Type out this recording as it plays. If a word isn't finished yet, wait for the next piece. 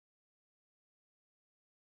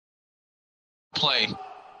play.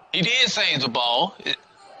 He did save the ball.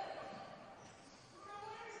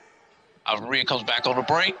 Reed comes back on the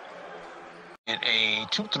break. In a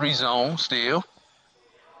 2-3 zone still.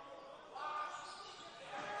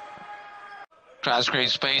 Tries to create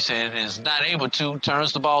space and is not able to.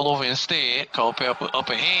 Turns the ball over instead. Culpepper up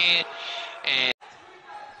ahead. And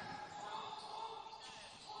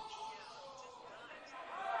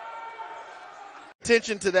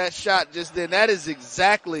attention to that shot just then. That is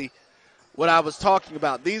exactly what I was talking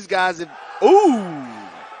about. These guys have, ooh.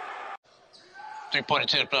 Three-point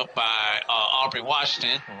attempt up by Aubrey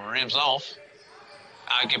Washington. Rims off.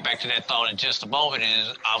 I'll get back to that thought in just a moment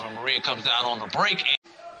as Alvin Maria comes down on the break.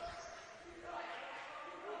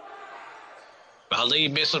 Ali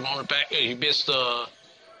missed him on the back. He missed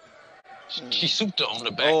Chisuta on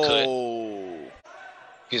the back cut.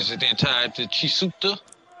 Gives it then tied to Chisuta.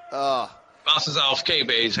 Bounces off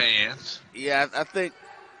K-Bay's hands. Yeah, I think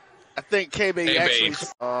K-Bay actually with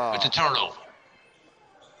the turnover.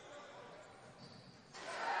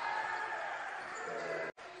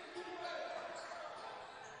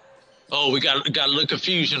 Oh, we got a little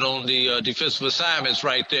confusion on the defensive assignments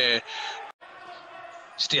right there.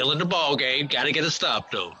 Still in the ball game. Got to get a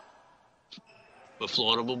stop, though. For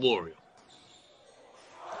Florida Memorial.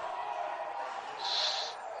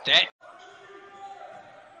 That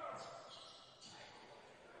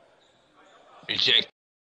rejected.